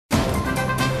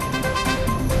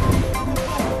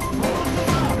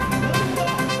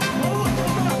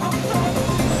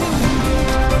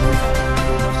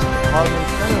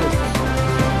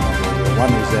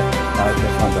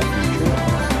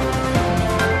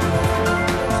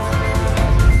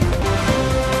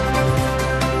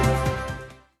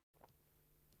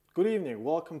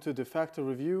welcome to DeFacto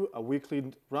Review, a weekly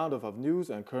roundup of news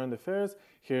and current affairs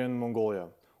here in Mongolia,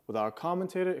 with our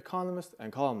commentator, economist,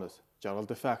 and columnist, Gerald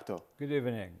DeFacto. Good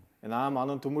evening. And I'm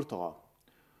Anand Tumurtoga.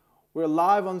 We're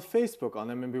live on Facebook on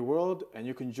MMB World, and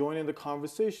you can join in the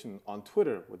conversation on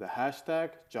Twitter with the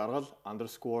hashtag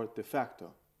Gerald_DeFacto.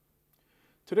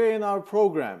 Today in our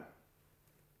program,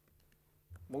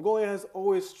 Mongolia has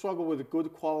always struggled with a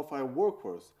good qualified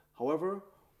workforce. However,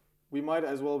 we might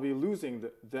as well be losing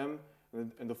them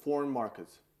in the foreign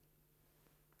markets.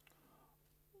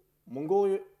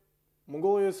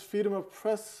 Mongolia's freedom of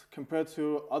press compared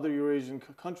to other Eurasian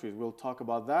countries. We'll talk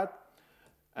about that.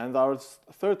 And our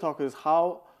third talk is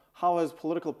how has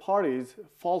political parties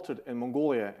faltered in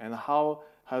Mongolia and how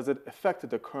has it affected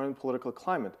the current political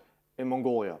climate in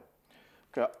Mongolia.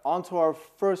 Okay, on to our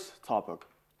first topic.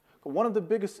 One of the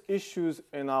biggest issues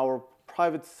in our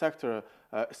private sector,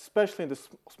 especially in the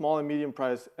small and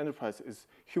medium-priced enterprise, is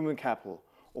human capital.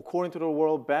 According to the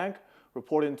World Bank,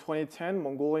 reported in 2010,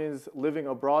 Mongolians living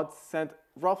abroad sent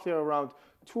roughly around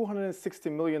 $260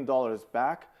 million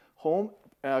back home.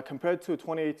 Compared to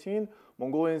 2018,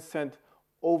 Mongolians sent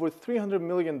over $300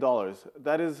 million.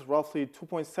 That is roughly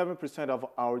 2.7% of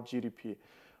our GDP.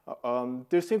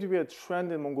 There seems to be a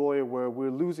trend in Mongolia where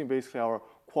we're losing basically our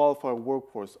qualified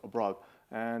workforce abroad.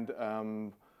 And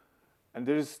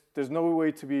there's no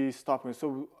way to be stopping it.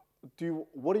 So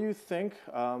what do you think,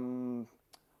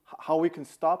 how we can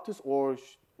stop this, or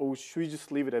should we just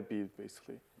leave it at be,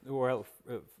 basically? Well,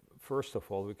 first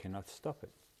of all, we cannot stop it.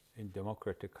 In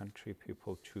democratic country,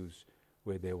 people choose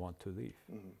where they want to live.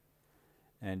 Mm-hmm.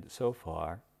 And so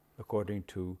far, according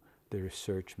to the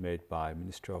research made by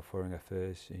Ministry of Foreign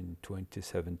Affairs in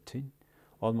 2017,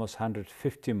 almost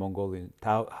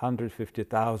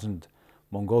 150,000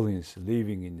 Mongolians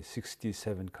living in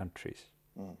 67 countries.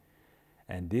 Mm.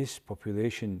 And this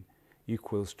population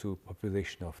equals to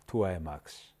population of two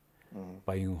аймaks.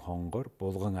 Bayung Hongor,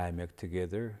 Bolgang аймак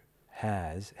together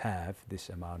have this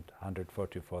amount,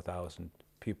 144,000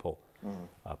 people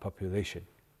population.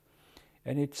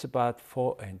 And it's about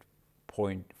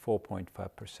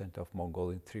 4.5% of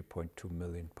Mongolian 3.2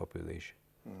 million population.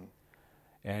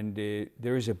 And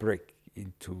there is a break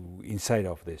inside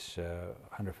of this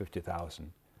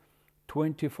 150,000,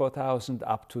 24,000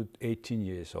 up to 18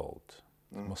 years old,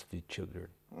 mostly children.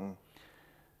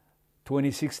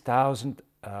 26,000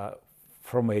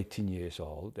 from 18 years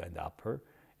old and upper,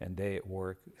 and they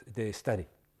study.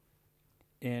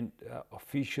 And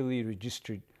officially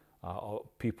registered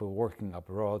people working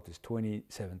abroad is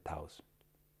 27,000,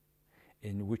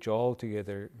 in which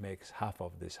altogether makes half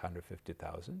of this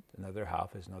 150,000. Another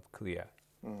half is not clear.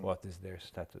 What is their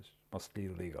status? Mostly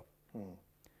illegal.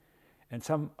 And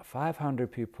some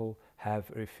 500 people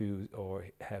have refused or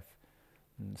have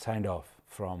signed off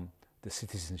from the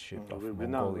citizenship of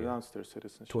Mongolia. Renounced their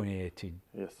citizenship. 2018.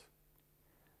 Yes.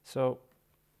 So,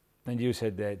 and you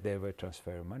said that they were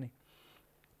transferring money.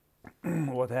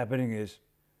 What's happening is,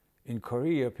 in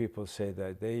Korea, people say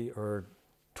that they earn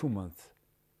 2 months.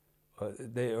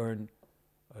 They earn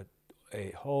a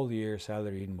whole year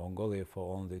salary in Mongolia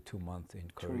for only 2 months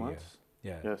in Korea. 2 months?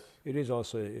 Yeah. Yes. It is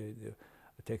also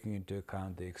taking into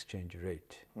account the exchange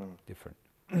rate different.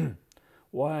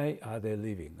 Why are they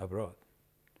living abroad?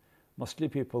 Mostly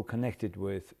people connected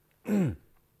with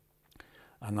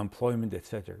unemployment,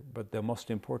 etc. But the most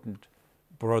important,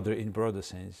 in broader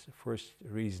sense, first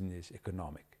reason is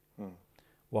economic.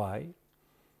 Why?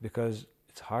 Because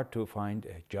it's hard to find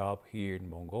a job here in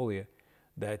Mongolia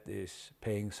that is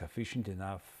paying sufficient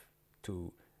enough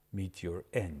to meet your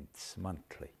ends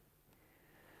monthly.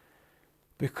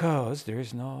 Because there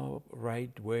is no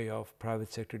right way of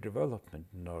private sector development,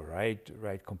 no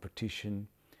right competition,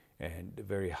 and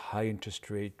very high interest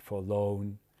rate for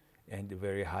loan, and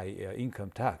very high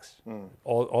income tax,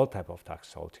 all type of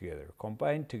tax altogether.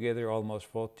 Combined together, almost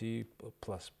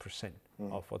 40+%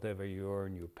 of whatever you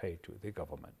earn, you pay to the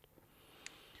government.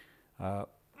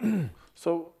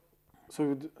 So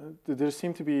there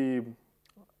seemed to be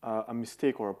a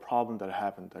mistake or a problem that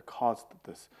happened that caused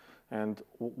this. And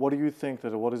what do you think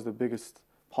what is the biggest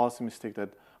policy mistake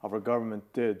that our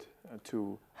government did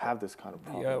to have this kind of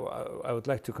problem? Yeah, I would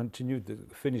like to continue to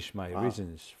finish my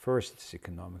reasons. First, it's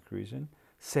economic reason.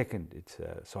 Second, it's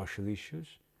social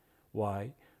issues.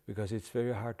 Why? Because it's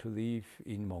very hard to live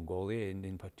in Mongolia and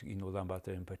in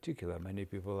Ulaanbaatar in particular. Many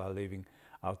people are living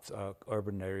out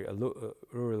urban area,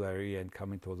 rural area, and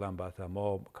coming to Ulaanbaatar,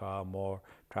 more car, more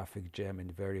traffic jam,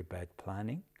 and very bad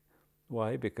planning.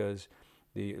 Why? Because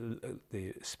the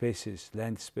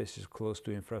land spaces close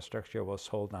to infrastructure was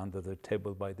sold under the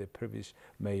table by the previous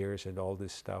mayors and all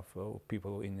this stuff,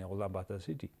 people in Ulaanbaatar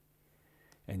city.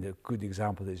 And a good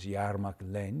example is Yarmak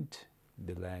land,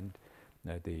 the land,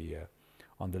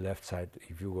 on the left side,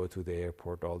 if you go to the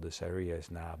airport, all this area is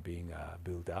now being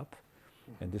built up.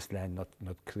 And this land, not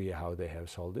clear how they have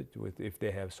sold it. If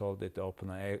they have sold it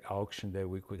open auction, there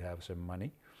we could have some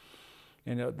money.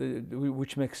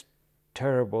 Which makes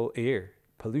terrible air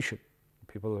pollution.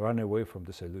 People run away from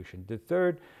the solution. The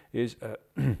third is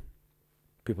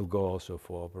people go also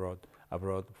for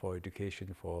abroad for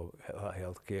education, for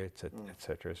healthcare,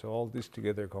 etc. So all this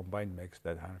together combined makes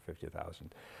that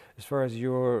 150,000. As far as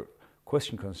your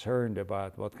question concerned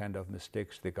about what kind of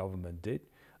mistakes the government did,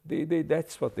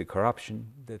 that's what the corruption,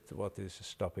 that's what is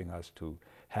stopping us to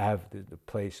have the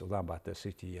place Ulaanbaatar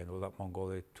city and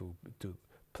Mongolia to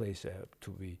place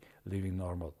to be living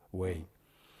normal way.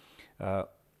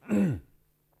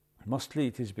 Mostly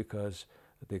it is because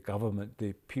the government,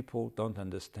 the people don't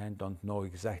understand, don't know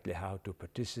exactly how to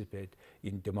participate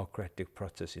in democratic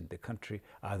process in the country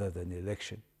other than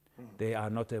election. They are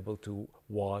not able to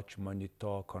watch,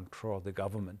 monitor, control the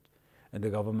government. And the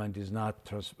government is not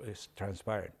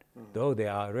transparent. Though they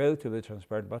are relatively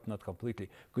transparent, but not completely.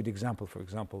 Good example, for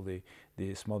example, the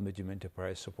small medium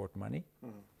enterprise support money.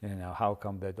 And how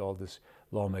come that all these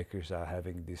lawmakers are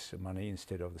having this money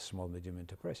instead of the small medium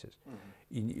enterprises?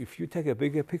 If you take a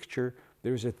bigger picture,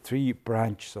 there's a three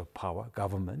branches of power: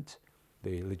 government,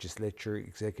 the legislature,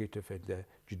 executive, and the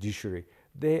judiciary.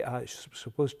 They are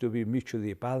supposed to be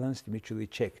mutually balanced, mutually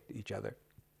checked each other,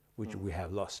 which we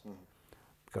have lost.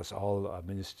 Because all our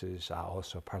ministers are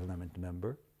also parliament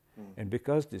member. And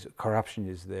because this corruption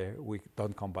is there, we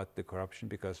don't combat the corruption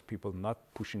because people not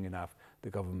pushing enough the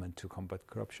government to combat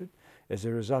corruption. As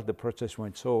a result, the process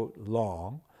went so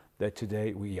long that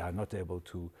today we are not able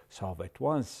to solve at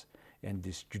once. And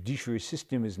this judiciary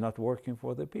system is not working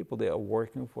for the people. They are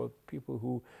working for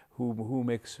people who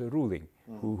makes a ruling,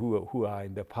 who are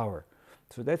in the power.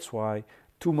 So that's why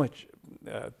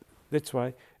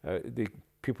the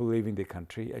people leaving the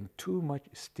country, and too much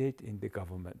state in the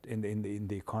government, in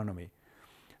the economy,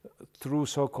 through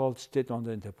so-called state-owned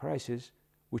enterprises,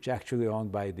 which actually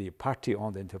owned by the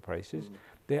party-owned enterprises.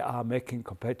 They are making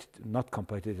not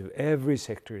competitive every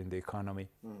sector in the economy,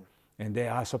 and they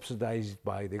are subsidized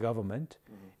by the government,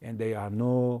 and there are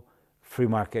no free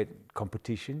market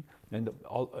competition, and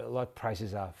a lot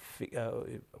prices are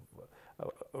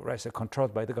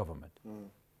controlled by the government.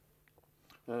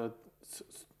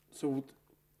 So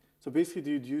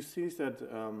basically, do you see that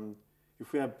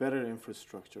if we have better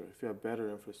infrastructure, if we have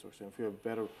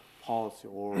better policy,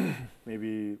 or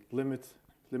maybe limit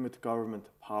government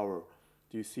power,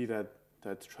 do you see that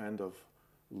trend of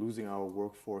losing our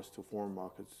workforce to foreign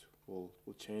markets will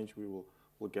change? We'll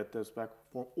get this back,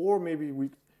 or maybe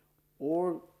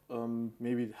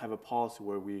maybe have a policy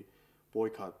where we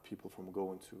boycott people from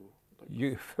going to.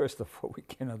 First of all, we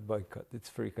cannot boycott. It's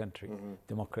a free country,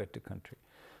 democratic country.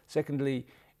 Secondly,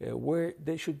 where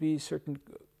there should be certain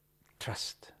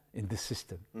trust in the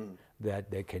system,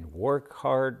 that they can work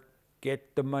hard,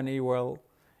 get the money well,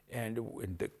 and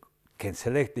can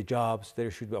select the jobs.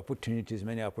 There should be opportunities,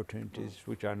 many opportunities,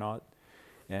 which are not.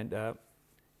 And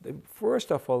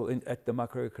first of all, at the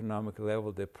macroeconomic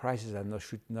level, the prices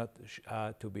should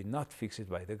not fixed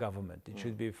by the government. It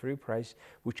should be a free price,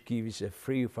 which gives a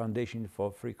free foundation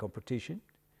for free competition.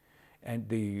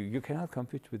 And you cannot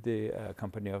compete with the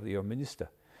company of your minister.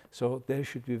 So there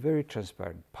should be very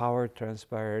transparent, power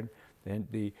transparent, and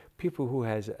the people who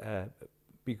has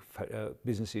big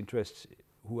business interests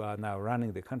who are now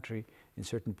running the country in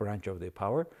certain branch of the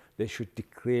power, they should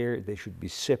declare, they should be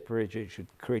separated, they should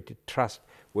create a trust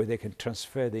where they can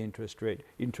transfer the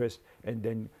interest and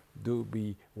then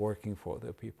be working for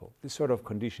the people. This sort of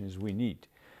conditions we need.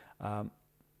 And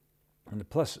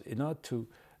plus, in order to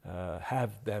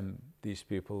have these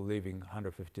people leaving,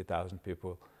 150,000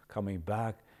 people coming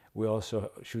back, we also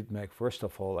should make, first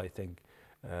of all, I think,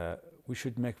 we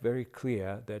should make very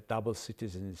clear that double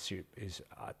citizenship is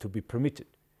to be permitted.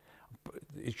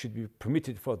 It should be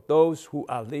permitted for those who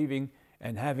are leaving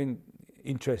and having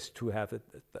interest to have the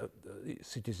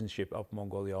citizenship of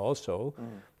Mongolia also.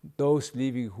 Those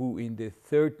leaving who in the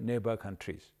third neighbor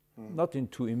countries, not in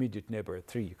two immediate neighbor,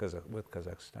 three, with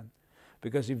Kazakhstan.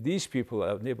 Because if these people,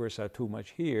 our neighbors, are too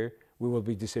much here, we will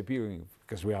be disappearing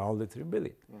because we are only 3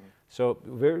 billion. So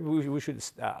we should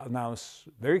announce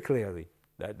very clearly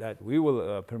that we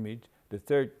will permit the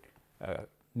third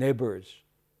neighbors,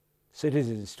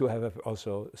 citizens, to have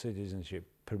also citizenship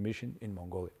permission in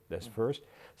Mongolia. That's first.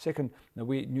 Second,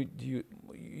 we need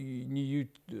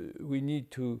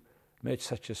to make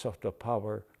such a soft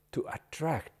power to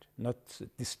attract, not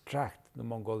distract the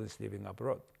Mongolians living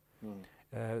abroad.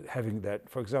 Having that,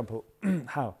 for example,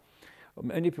 how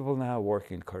Many people now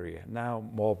work in Korea. Now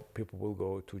more people will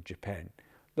go to Japan.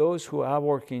 Those who are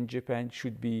working in Japan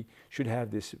should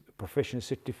have this professional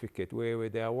certificate wherever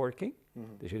they are working.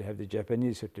 They should have the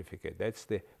Japanese certificate. That's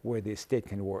where the state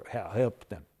can help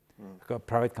them. Because a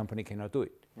private company cannot do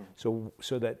it.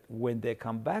 So that when they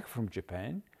come back from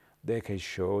Japan, they can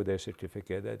show their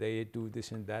certificate that they do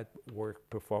this and that work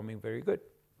performing very good.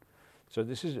 So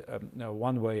this is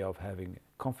one way of having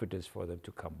confidence for them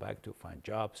to come back, to find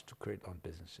jobs, to create own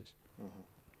businesses.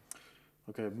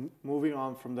 Okay, moving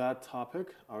on from that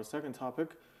topic, our second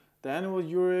topic, the annual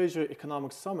Eurasia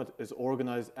Economic Summit is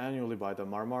organized annually by the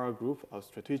Marmara Group of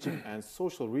Strategic and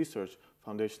Social Research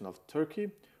Foundation of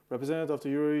Turkey. Representatives of the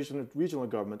Eurasian regional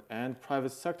government and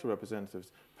private sector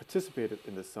representatives participated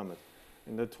in the summit.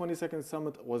 And the 22nd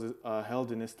summit was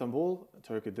held in Istanbul,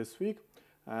 Turkey this week.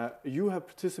 You have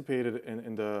participated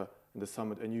in the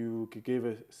summit and you gave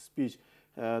a speech.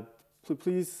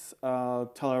 Please tell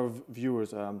our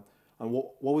viewers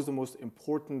what was the most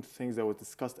important things that were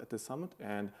discussed at the summit,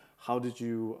 and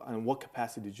what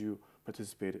capacity did you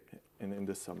participate in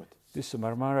this summit? This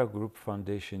Marmara Group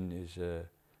Foundation is a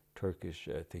Turkish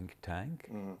think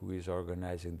tank who is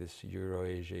organizing this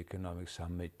Eurasia Economic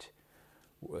Summit.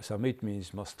 Summit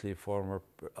means mostly former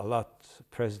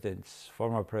presidents,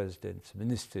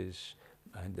 ministers,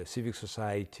 and the civic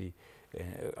society,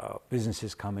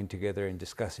 businesses coming together and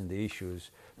discussing the issues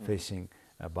facing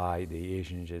by the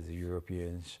Asians and the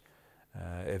Europeans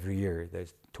every year.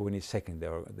 There's 22nd.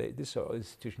 This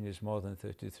institution is more than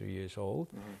 33 years old,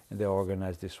 and they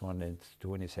organized this one in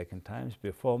 22nd times.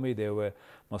 Before me, there were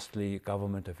mostly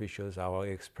government officials. Our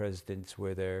ex-presidents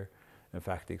were there. In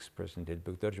fact, ex-president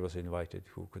Bukdarj was invited,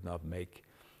 who could not make.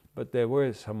 But there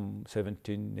were some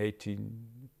 17, 18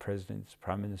 presidents,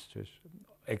 prime ministers,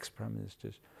 ex-prime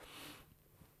ministers.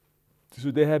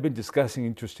 So they have been discussing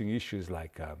interesting issues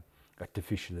like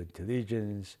artificial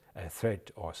intelligence, a threat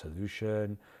or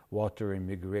solution, water and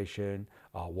migration,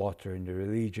 water in the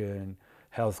religion,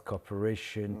 health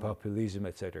cooperation, populism,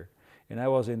 etc. And I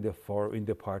was in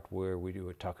the part where we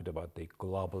were talking about the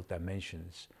global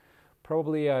dimensions.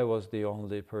 Probably I was the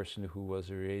only person who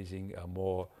was raising a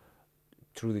more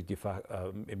through the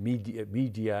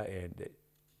media and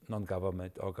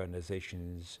non-government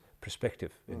organizations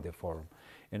perspective in the forum.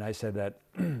 And I said that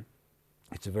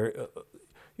it's a very,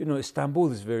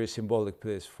 Istanbul is a very symbolic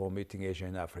place for meeting Asia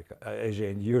and Africa, Asia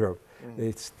and Europe.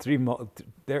 It's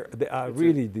there are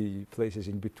really the places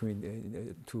in between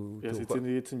Yes,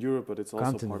 it's in Europe, but it's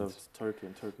also part of Turkey,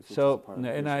 and Turkey. So,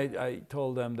 and I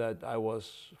told them that I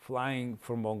was flying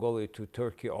from Mongolia to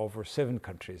Turkey over 7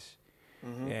 countries.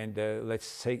 And let's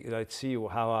see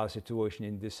how our situation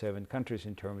in these 7 countries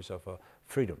in terms of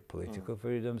freedom, political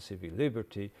freedom, civil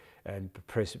liberty, and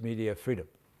press media freedom.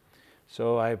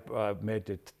 So I made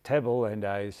a table, and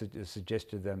I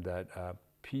suggested them that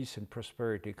peace and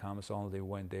prosperity comes only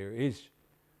when there is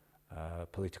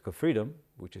political freedom,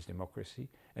 which is democracy,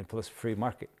 and plus free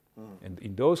market. And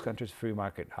in those countries, free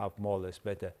market have more or less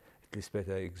better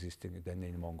existing than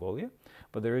in Mongolia.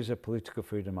 But there is a political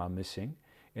freedom I'm missing.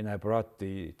 And I brought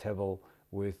the table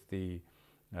with the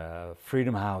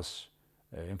Freedom House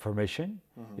information.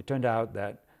 It turned out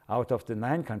that out of the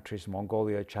 9 countries,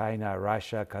 Mongolia, China,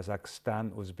 Russia,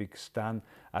 Kazakhstan, Uzbekistan,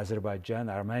 Azerbaijan,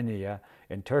 Armenia,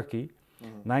 and Turkey,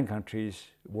 9 countries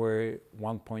where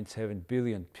 1.7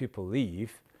 billion people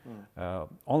live,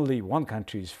 only 1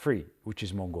 country is free, which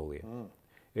is Mongolia.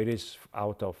 It is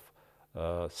out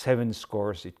of 7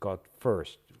 scores it got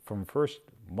first. From first,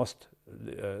 most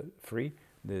free,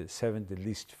 the 7th, the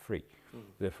least free,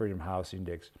 the Freedom House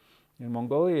Index. And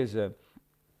Mongolia is,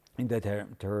 in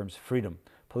that terms, freedom,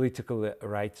 political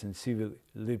rights and civil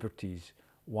liberties,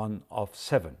 1 of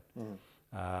 7.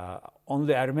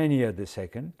 Only Armenia, the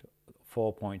 2nd,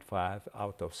 4.5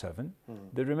 out of 7.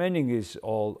 The remaining is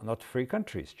all not free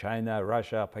countries: China,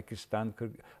 Russia, Pakistan,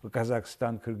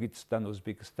 Kazakhstan, Kyrgyzstan,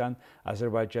 Uzbekistan,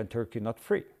 Azerbaijan, Turkey, not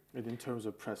free. And in terms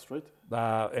of press, right?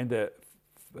 And the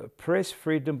press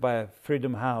freedom by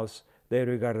Freedom House, they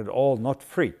regarded all not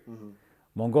free.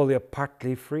 Mongolia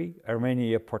partly free,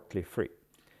 Armenia partly free.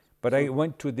 But I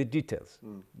went to the details.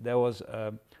 There was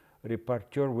a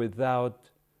Reporter Without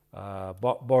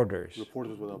Borders.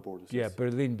 Reporters Without Borders. Yeah, yes.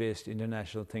 Berlin-based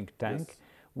international think tank,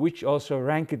 which also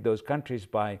ranked those countries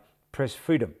by press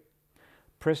freedom.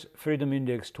 Press Freedom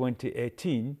Index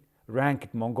 2018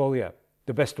 ranked Mongolia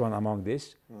the best one among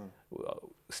this.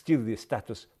 Still the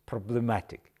status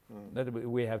problematic.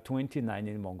 We have 29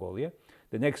 in Mongolia.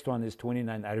 The next one is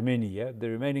 29 Armenia. The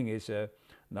remaining is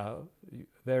now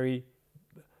very,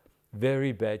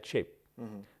 very bad shape.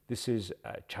 This is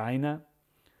China,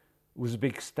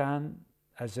 Uzbekistan,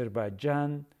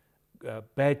 Azerbaijan,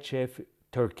 bad chef,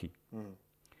 Turkey.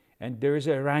 And there is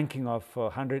a ranking of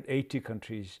 180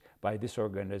 countries by this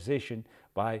organization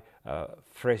by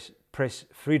press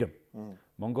freedom.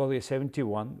 Mongolia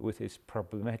 71 with its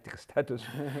problematic status,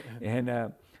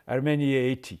 and Armenia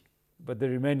 80. But the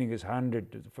remaining is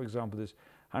 100. For example, there's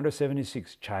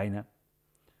 176 China,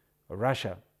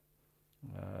 Russia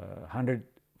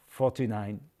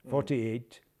 149,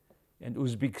 48, and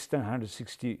Uzbekistan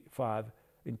 165.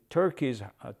 In Turkey is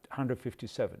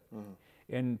 157.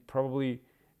 And probably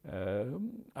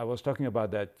I was talking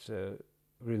about that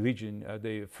religion,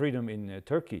 the freedom in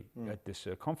Turkey at this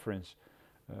conference.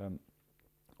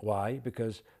 Why?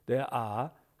 Because there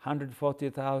are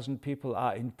 140,000 people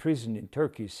are in prison in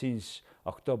Turkey since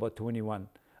October 21,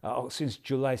 since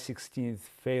July 16th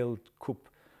failed coup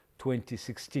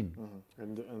 2016.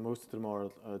 And most of them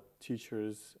are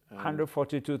teachers.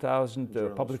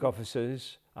 142,000 public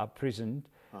officers are prisoned,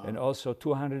 and also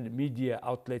 200 media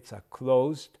outlets are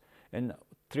closed, and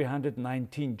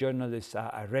 319 journalists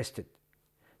are arrested.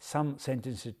 Some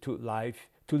sentenced to life,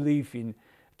 to live in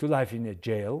a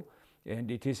jail,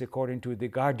 and it is according to the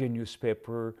Guardian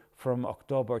newspaper from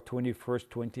October 21st,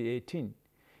 2018.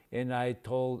 And I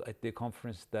told at the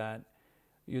conference that,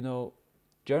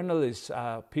 journalists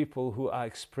are people who are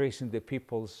expressing the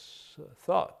people's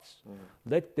thoughts.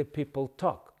 Let the people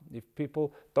talk. If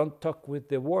people don't talk with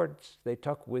the words, they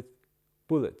talk with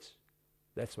bullets.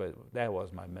 That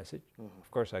was my message.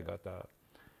 Of course, I got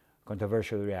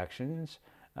controversial reactions,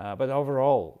 but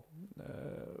overall,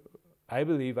 I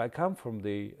believe I come from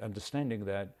the understanding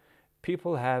that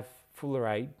people have full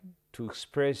right to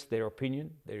express their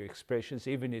opinion, their expressions,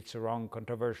 even if it's wrong,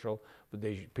 controversial, but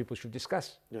people should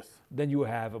discuss. Yes. Then you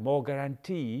have a more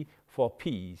guarantee for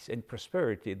peace and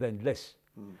prosperity than less.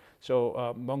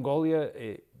 So Mongolia,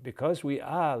 because we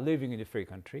are living in a free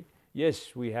country,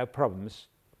 yes, we have problems,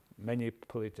 many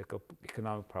political,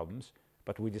 economic problems,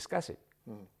 but we discuss it.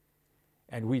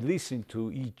 And we listen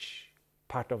to each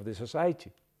part of the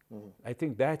society. I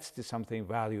think that's something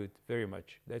valued very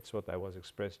much. That's what I was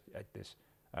expressed at this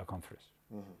conference.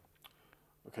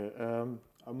 Okay,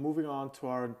 moving on to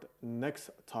our next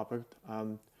topic.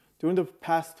 During the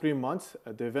past 3 months,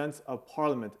 the events of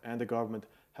Parliament and the government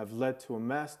have led to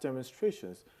mass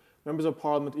demonstrations. Members of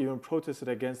Parliament even protested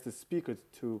against the Speaker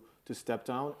to step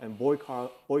down and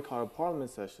boycott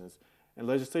Parliament sessions, and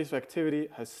legislative activity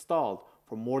has stalled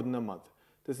for more than a month.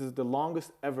 This is the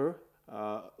longest ever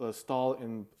stall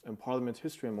in Parliament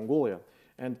history in Mongolia.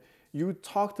 And you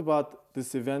talked about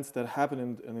these events that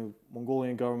happened in the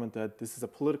Mongolian government, that this is a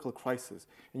political crisis.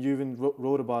 And you even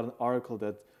wrote about an article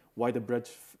that why the bridge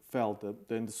fell.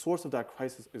 Then the source of that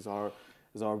crisis is our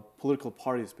political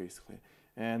parties, basically.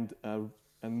 And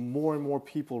more and more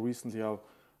people recently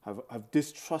have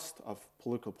distrust of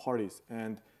political parties.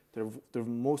 And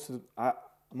most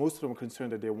of them are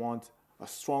concerned that they want a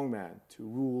strong man to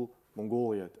rule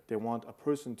Mongolia. They want a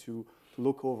person to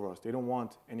look over us. They don't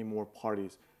want any more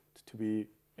parties to be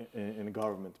in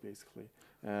government, basically.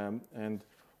 And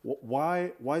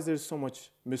why is there so much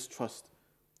mistrust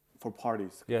for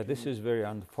parties? Yeah, this is very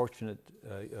unfortunate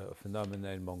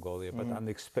phenomenon in Mongolia, but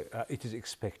it is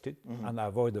expected,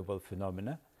 unavoidable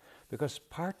phenomena, because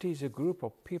party is a group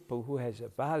of people who has a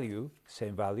value,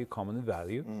 same value, common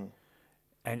value,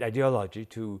 and ideology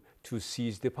to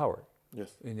seize the power.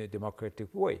 Yes. In a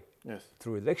democratic way. Yes.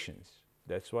 Through elections.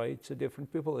 That's why it's a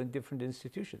different people in different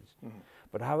institutions.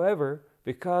 But however,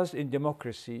 because in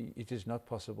democracy it is not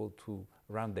possible to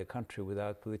run the country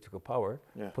without political power,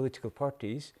 political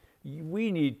parties,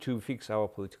 we need to fix our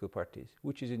political parties,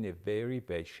 which is in a very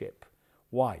bad shape.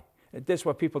 Why? And that's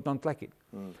why people don't like it.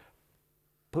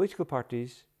 Political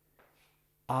parties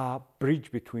are bridge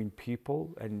between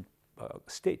people and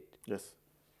state. Yes.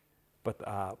 But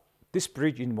this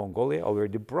bridge in Mongolia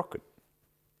already broken.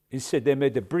 Instead, they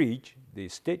made a bridge, the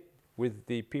state, with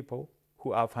the people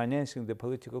who are financing the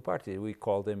political party. We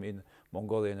call them in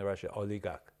Mongolia and Russia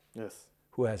oligarch. Yes.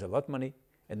 Who has a lot of money,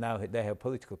 and now they have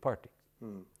political party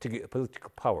to get political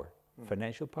power,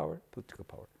 financial power, political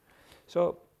power.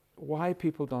 So why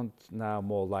people don't now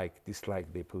more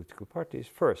dislike the political parties?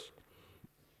 First,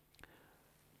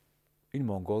 in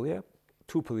Mongolia,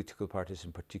 2 political parties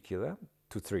in particular,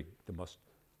 2, 3, the most,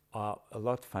 are a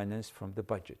lot financed from the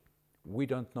budget. We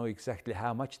don't know exactly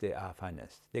how much they are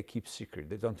financed. They keep secret.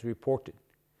 They don't report it.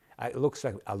 It looks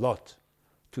like a lot,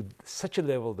 to such a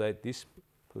level that these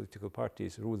political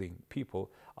parties, ruling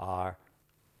people, are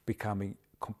becoming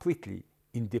completely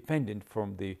independent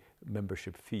from the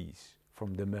membership fees,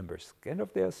 from the members.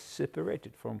 They are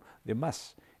separated from the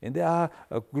mass. And there are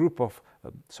a group of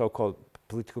so-called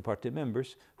political party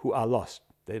members who are lost.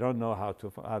 They don't know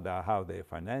how they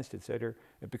financed, etc.,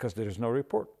 because there is no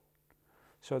report.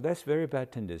 So that's very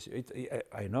bad tendency.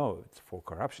 I know it's for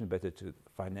corruption better to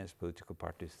finance political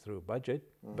parties through budget,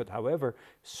 but however,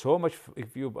 so much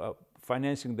if you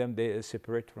financing them, they are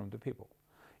separate from the people.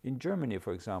 In Germany,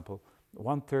 for example,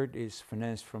 1/3 is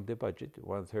financed from the budget,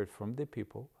 1/3 from the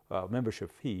people,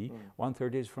 membership fee,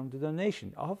 1/3 is from the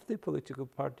donation of the political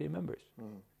party members,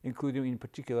 including in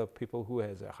particular people who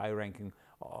has a high-ranking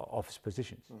office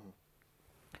positions.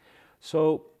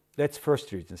 So that's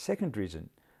first reason. Second reason,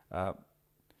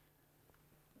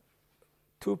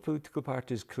 two political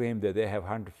parties claim that they have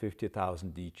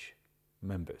 150,000 each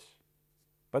members.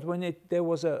 But when there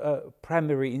was a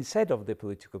primary inside of the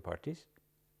political parties,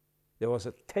 there was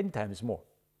 10 times more.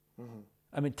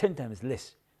 I mean, 10 times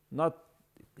less.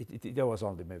 There was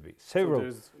only maybe several. So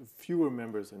there's fewer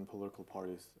members in political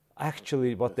parties.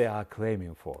 Actually, what they are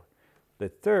claiming for. The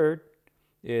third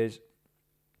is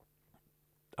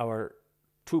our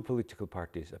two political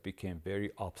parties became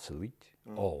very obsolete,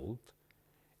 old,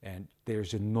 and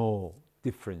there's no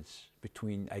difference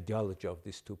between ideology of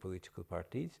these two political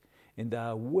parties, and they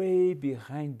are way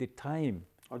behind the time.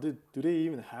 Do they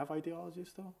even have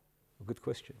ideologies though? Good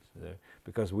questions,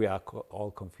 because we are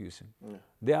all confusing. Yeah.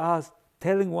 They are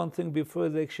telling one thing before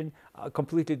election,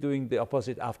 completely doing the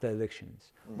opposite after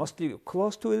elections. Mostly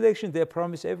close to election, they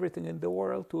promise everything in the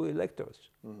world to electors.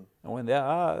 And when there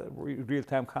are real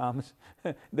time comes,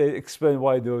 they explain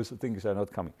why those things are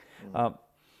not coming.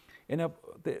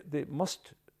 The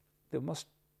most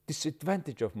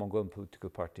disadvantage of Mongolian political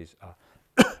parties are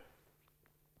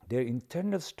their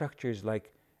internal structures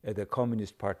like the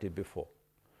Communist Party before.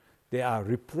 They are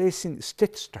replacing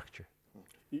state structure.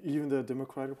 Even the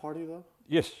Democratic Party, though?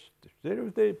 Yes.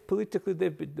 Politically,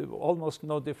 there's almost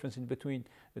no difference in between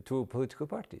the two political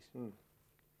parties.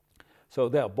 So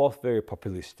they are both very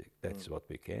populistic. That's what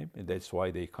became, and that's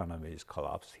why the economy is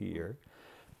collapsed here.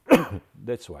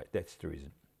 That's the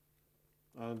reason.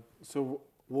 So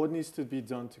what needs to be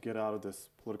done to get out of this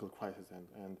political crisis?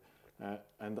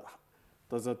 And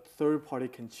does a third party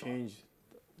can change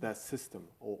that system?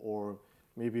 Or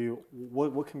maybe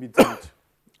what can be done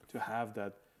to have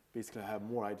that, basically have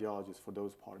more ideologies for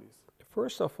those parties?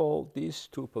 First of all, these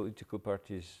two political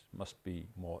parties must be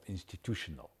more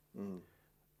institutional.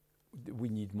 We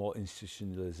need more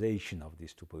institutionalization of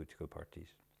these two political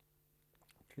parties.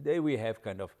 Today we have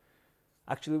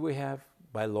actually we have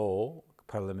by law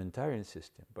parliamentarian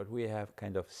system, but we have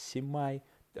kind of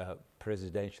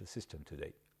semi-presidential system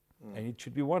today. And it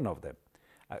should be one of them.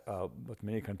 But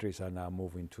many countries are now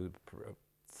moving to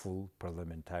full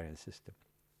parliamentarian system.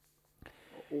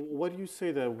 Why do you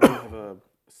say that we have a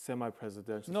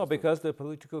semi-presidential No, system? because the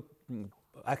political,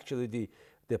 actually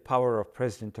the power of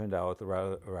president turned out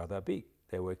rather big.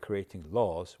 They were creating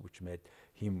laws which made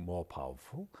him more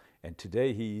powerful, and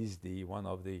today he is one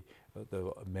of the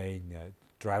main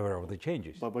driver of the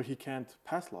changes. But he can't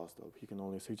pass laws, though. He can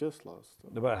only suggest laws.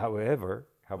 But however,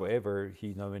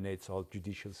 he nominates all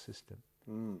judicial system.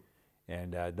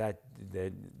 And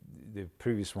the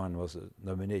previous one was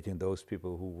nominating those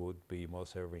people who would be more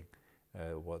serving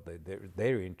what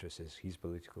their interests is, his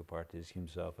political parties,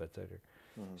 himself, etc.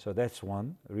 So that's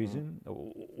one reason.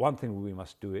 One thing we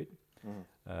must do it.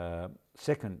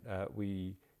 Second,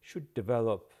 we should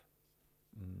develop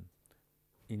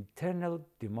internal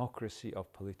democracy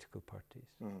of political parties.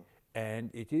 And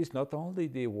it is not only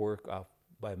the work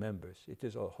by members, it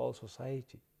is a whole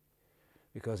society.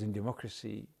 Because in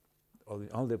democracy,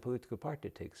 only the political party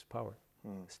takes power,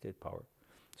 state power.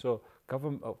 So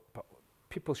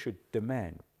people should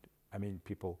demand,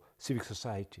 civic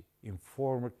society,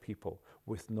 informed people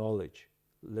with knowledge,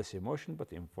 less emotion,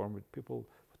 but informed people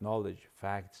with knowledge,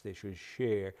 facts. They should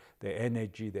share their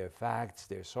energy, their facts,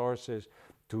 their sources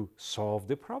to solve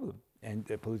the problem. And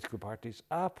the political parties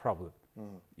are a problem.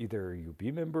 Either you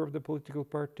be member of the political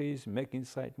parties, make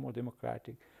inside more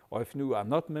democratic, or if you are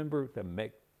not member,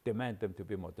 then demand them to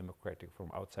be more democratic from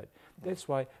outside. That's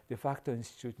why DeFacto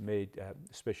Institute made a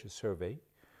special survey,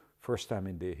 first time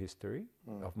in the history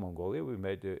of Mongolia. We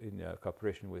made, in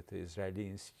cooperation with the Israeli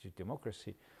Institute of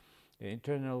Democracy, an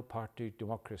internal party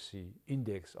democracy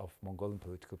index of Mongolian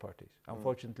political parties.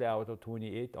 Unfortunately, out of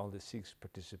 28, only 6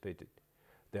 participated.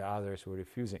 The others were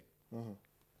refusing.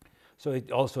 So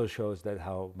it also shows that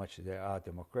how much they are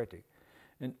democratic.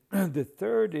 And the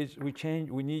third is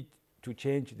we need to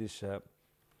change this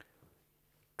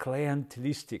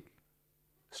clientelistic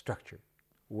structure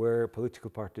where political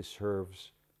party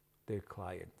serves their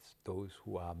clients, those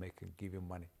who are giving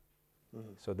money.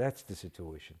 So that's the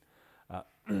situation.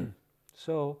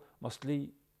 So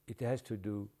mostly it has to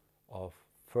do of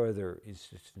further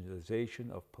institutionalization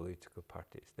of political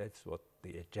parties. That's what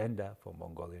the agenda for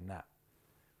Mongolia now.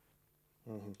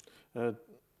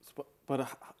 But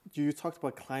you talked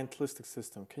about clientelistic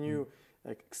system. Can you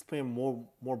explain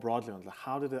more broadly on that?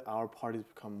 How did our parties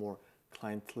become more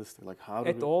clientelistic? Like how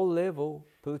at all level,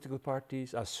 political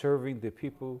parties are serving the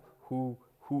people who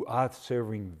are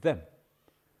serving them.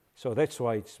 So that's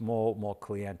why it's more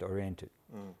client oriented.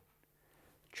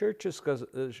 Churchill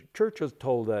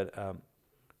told that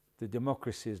the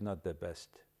democracy is not the best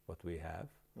what we have,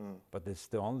 but it's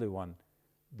the only one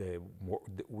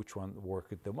which one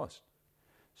worked the most.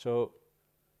 So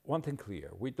one thing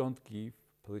clear, we don't give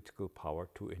political power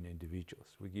to any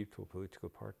individuals. We give to political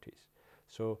parties.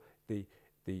 So the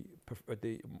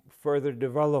further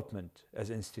development as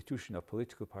an institution of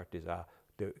political parties are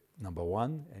the number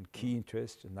one and key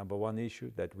interest, and number one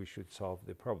issue that we should solve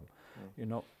the problem. You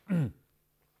know,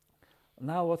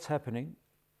 now what's happening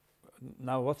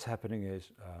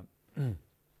is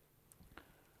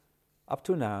up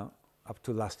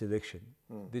to last election,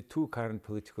 the two current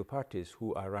political parties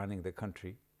who are running the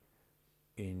country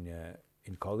in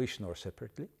coalition or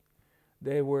separately,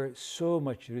 they were so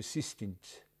much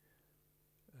resistant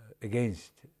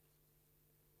against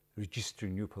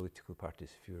registering new political parties,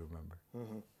 if you remember.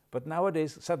 But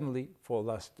nowadays, suddenly, for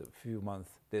last few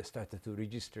months, they started to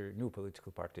register new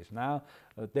political parties. Now,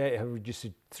 they have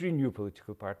registered 3 new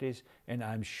political parties, and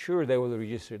I'm sure they will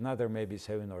register another maybe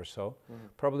 7 or so.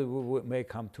 Probably we may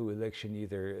come to election,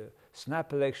 either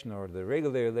snap election or the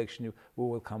regular election, we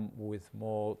will come with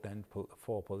more than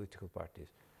 4 political parties.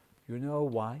 You know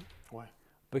why? Why?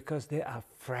 Because they are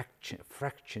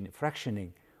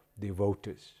fractioning the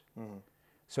voters.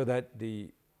 So that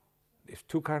if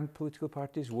 2 current political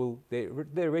parties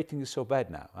their rating is so bad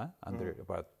now, under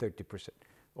about 30%.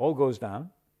 All goes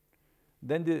down.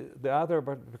 Then the other,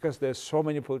 because there's so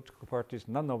many political parties,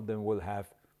 none of them will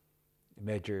have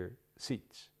major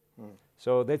seats.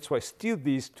 So that's why still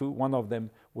these 2, one of them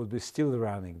will be still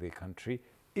running the country,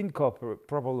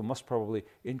 most probably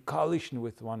in coalition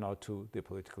with 1 or 2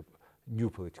 new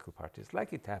political parties,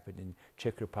 like it happened in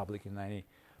Czech Republic in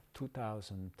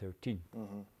 2013.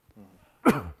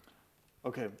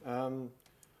 Okay,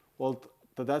 well,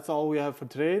 that's all we have for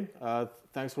today.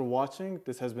 Thanks for watching.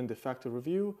 This has been DeFacto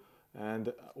Review,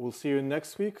 and we'll see you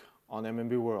next week on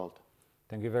MMB World.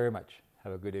 Thank you very much.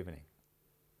 Have a good evening.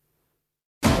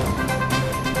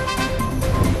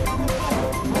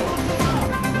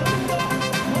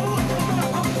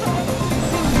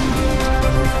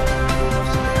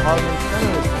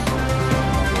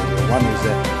 One is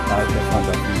the Fund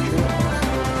of Future.